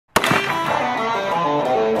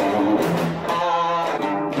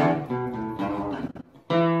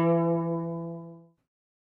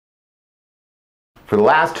For the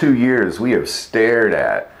last 2 years, we have stared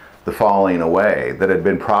at the falling away that had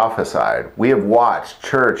been prophesied. We have watched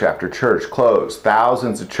church after church close,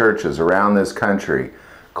 thousands of churches around this country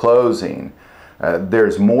closing.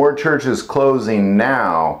 There's more churches closing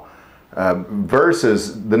now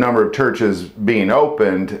versus the number of churches being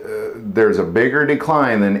opened. There's a bigger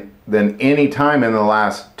decline than any time in the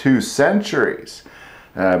last 2 centuries.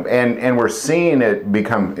 And we're seeing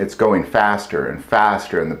it's going faster and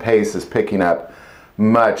faster, and the pace is picking up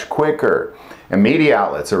much quicker. And media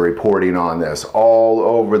outlets are reporting on this all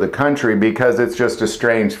over the country because it's just a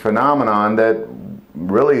strange phenomenon that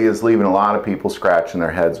really is leaving a lot of people scratching their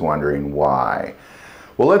heads wondering why.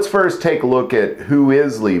 Well, let's first take a look at who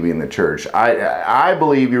is leaving the church. I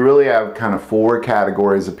believe you really have kind of 4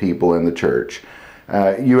 categories of people in the church.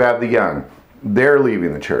 You have the young. They're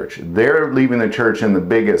leaving the church. They're leaving the church in the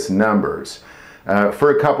biggest numbers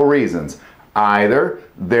for a couple reasons. Either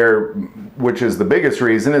which is the biggest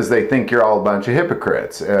reason, is they think you're all a bunch of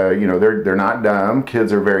hypocrites. They're not dumb.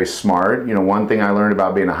 Kids are very smart. One thing I learned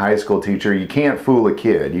about being a high school teacher, you can't fool a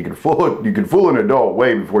kid. You can fool an adult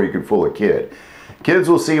way before you can fool a kid. Kids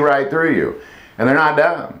will see right through you, and they're not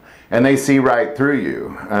dumb, and they see right through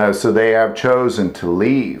you. So they have chosen to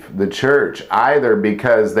leave the church, either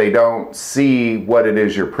because they don't see what it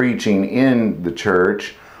is you're preaching in the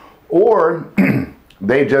church, or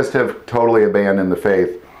they just have totally abandoned the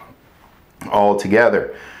faith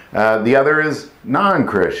altogether. The other is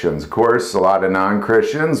non-Christians. Of course, a lot of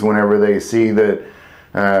non-Christians, whenever they see that,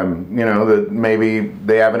 that maybe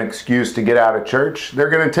they have an excuse to get out of church, they're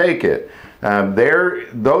going to take it.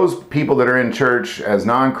 Those people that are in church as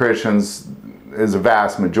non-Christians is a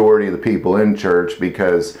vast majority of the people in church,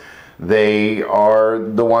 because they are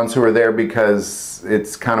the ones who are there because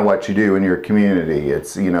it's kind of what you do in your community.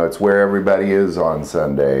 It's where everybody is on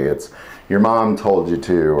Sunday. It's your mom told you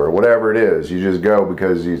to, or whatever it is. You just go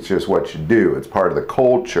because it's just what you do. It's part of the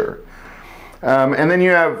culture. And then you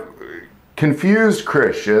have confused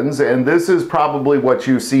Christians, and this is probably what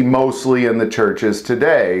you see mostly in the churches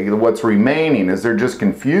today. What's remaining is they're just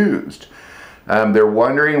confused. They're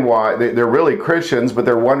wondering why. They're really Christians, but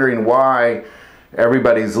they're wondering why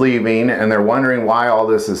everybody's leaving, and they're wondering why all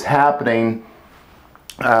this is happening.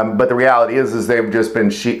 But the reality is they've just been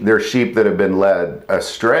sheep. They're sheep that have been led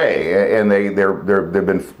astray, and they've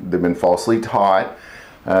been falsely taught.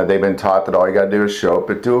 They've been taught that all you got to do is show up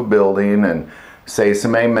into a building and say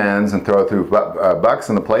some amens and throw through bucks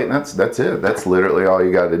on the plate, and that's it. That's literally all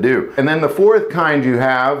you got to do. And then the fourth kind you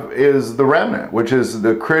have is the remnant, which is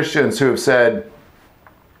the Christians who have said,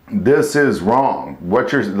 this is wrong.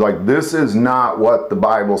 This is not what the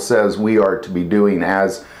Bible says we are to be doing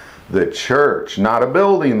as the church. Not a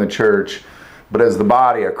building, the church, but as the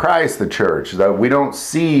body of Christ, the church. That we don't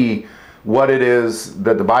see what it is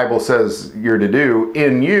that the Bible says you're to do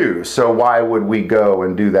in you. So why would we go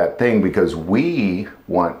and do that thing? Because we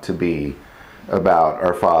want to be about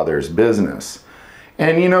our Father's business.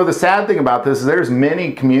 And the sad thing about this is there's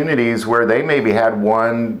many communities where they maybe had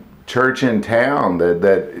one church in town that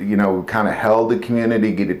kind of held the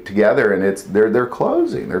community together, and they're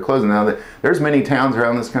closing. They're closing now. There's many towns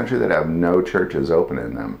around this country that have no churches open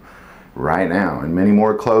in them right now, and many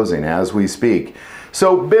more closing as we speak.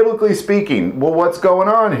 So biblically speaking, well, what's going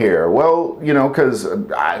on here? Well, because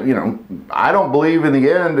I don't believe in the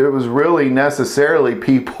end it was really necessarily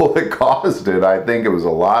people that caused it. I think it was a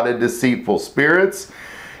lot of deceitful spirits,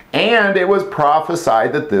 and it was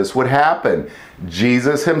prophesied that this would happen.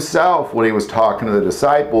 Jesus himself, when he was talking to the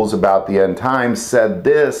disciples about the end times, said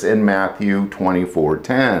this in Matthew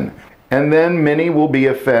 24:10. And then many will be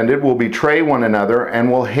offended, will betray one another, and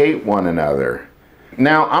will hate one another.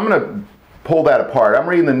 Now, I'm going to pull that apart. I'm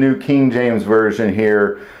reading the New King James Version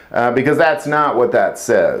here because that's not what that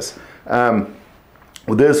says.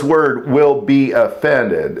 This word will be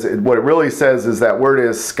offended. What it really says is that word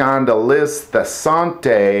is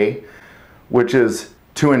scandalisthesante, which is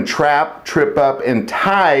to entrap, trip up,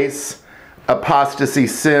 entice, apostasy,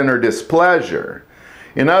 sin, or displeasure.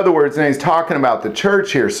 In other words, and he's talking about the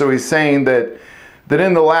church here, so he's saying that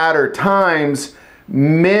in the latter times,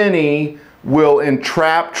 many will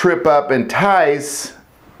entrap, trip up, entice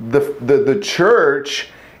the church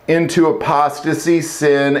into apostasy,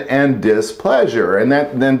 sin, and displeasure. And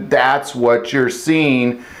then that's what you're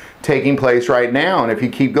seeing taking place right now. And if you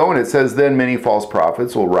keep going, it says, then many false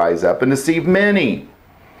prophets will rise up and deceive many.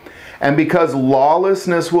 And because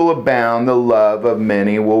lawlessness will abound, the love of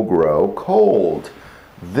many will grow cold.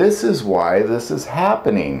 This is why this is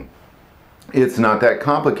happening. It's not that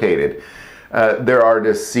complicated. There are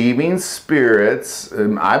deceiving spirits.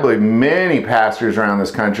 I believe many pastors around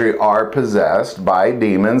this country are possessed by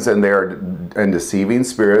demons, and deceiving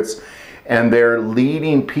spirits, and they're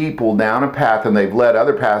leading people down a path, and they've led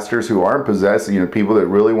other pastors who aren't possessed, people that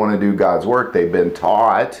really want to do God's work. They've been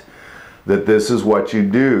taught that this is what you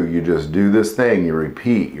do. You just do this thing. You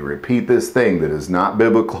repeat this thing that is not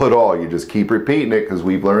biblical at all. You just keep repeating it, because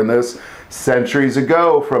we've learned this centuries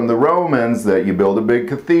ago from the Romans, that you build a big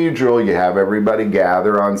cathedral, you have everybody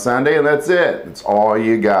gather on Sunday, and that's it. It's all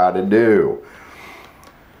you got to do.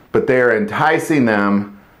 But they're enticing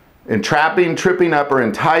them, tripping up or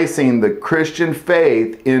enticing the Christian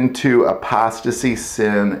faith into apostasy,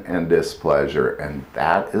 sin, and displeasure. And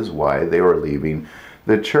that is why they were leaving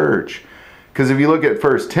the church. Because if you look at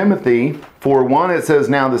 1 Timothy 4:1, it says,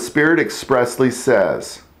 "Now the Spirit expressly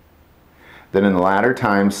says that in the latter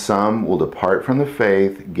times some will depart from the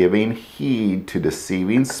faith, giving heed to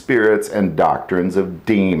deceiving spirits and doctrines of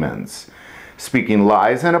demons, speaking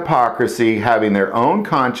lies and hypocrisy, having their own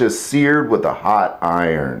conscience seared with a hot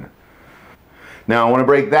iron." Now I want to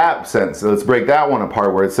break that sentence. Let's break that one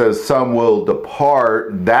apart, where it says some will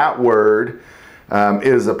depart. That word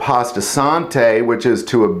is apostasante, which is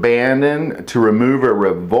to abandon, to remove or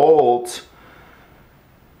revolt.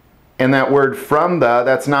 And that word from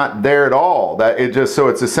that's not there at all. So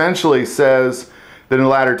it essentially says that in the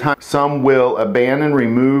latter time, some will abandon,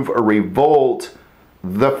 remove, or revolt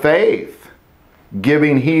the faith,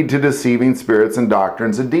 giving heed to deceiving spirits and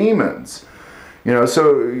doctrines of demons.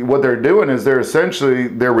 So what they're doing is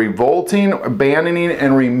they're revolting, abandoning,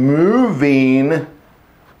 and removing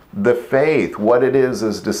the faith, what it is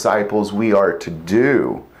as disciples we are to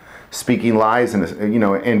do. Speaking lies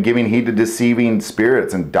and giving heed to deceiving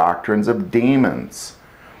spirits and doctrines of demons.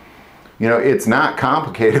 It's not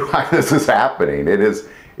complicated why this is happening.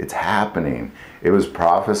 It's happening. It was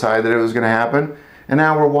prophesied that it was going to happen, and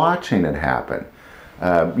now we're watching it happen.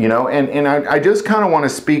 I just kind of want to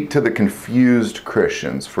speak to the confused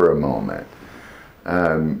Christians for a moment.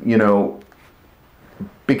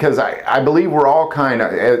 Because I believe we're all kind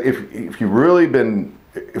of, if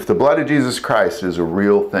the blood of Jesus Christ is a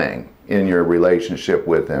real thing in your relationship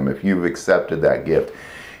with Him, if you've accepted that gift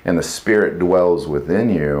and the Spirit dwells within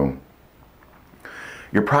you,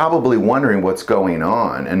 you're probably wondering what's going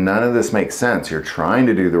on, and none of this makes sense. You're trying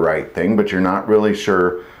to do the right thing, but you're not really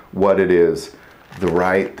sure what it is the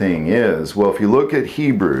right thing is. Well, if you look at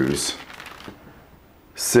Hebrews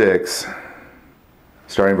 6,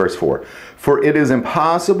 starting verse 4, "For it is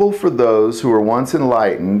impossible for those who were once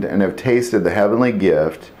enlightened and have tasted the heavenly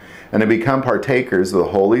gift and have become partakers of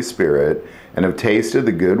the Holy Spirit and have tasted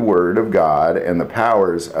the good word of God and the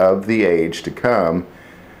powers of the age to come,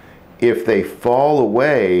 if they fall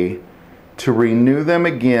away, to renew them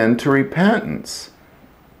again to repentance,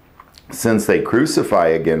 since they crucify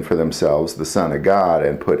again for themselves the Son of God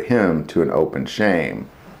and put Him to an open shame."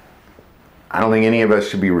 I don't think any of us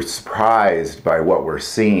should be surprised by what we're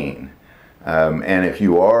seeing. And if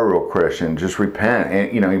you are a real Christian, just repent.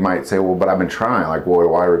 And you might say, well, but I've been trying. Like, what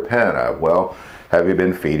do I repent of? Well, have you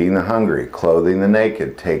been feeding the hungry, clothing the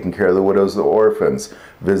naked, taking care of the widows, the orphans,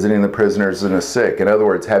 visiting the prisoners and the sick? In other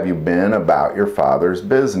words, have you been about your Father's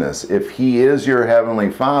business? If He is your Heavenly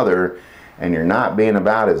Father and you're not being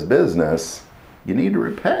about His business, you need to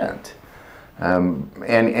repent.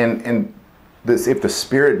 If the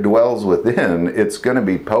Spirit dwells within, it's going to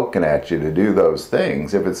be poking at you to do those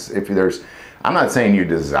things. I'm not saying you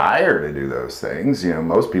desire to do those things.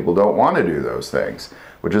 Most people don't want to do those things,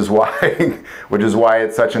 which is why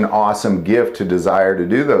it's such an awesome gift to desire to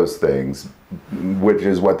do those things, which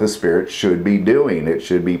is what the Spirit should be doing. It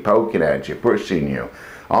should be poking at you, pushing you,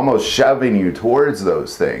 almost shoving you towards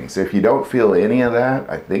those things. If you don't feel any of that,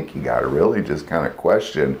 I think you got to really just kind of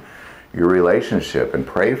question your relationship and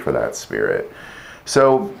pray for that Spirit.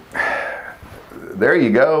 So there you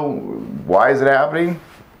go. Why is it happening?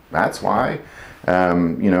 That's why.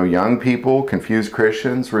 Young people, confused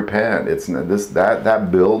Christians, repent. It's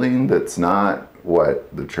that building that's not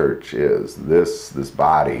what the church is. This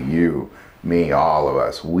body, you, me, all of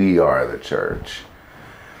us, we are the church.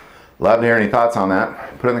 Love to hear any thoughts on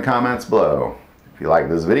that. Put in the comments below. If you like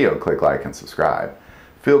this video, click like and subscribe.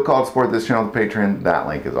 Feel called to support this channel with Patreon. That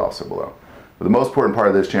link is also below. But the most important part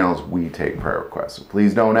of this channel is we take prayer requests. So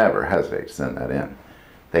please don't ever hesitate to send that in.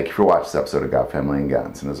 Thank you for watching this episode of God, Family, and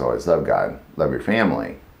Guns. And as always, love God, love your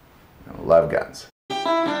family, and love guns.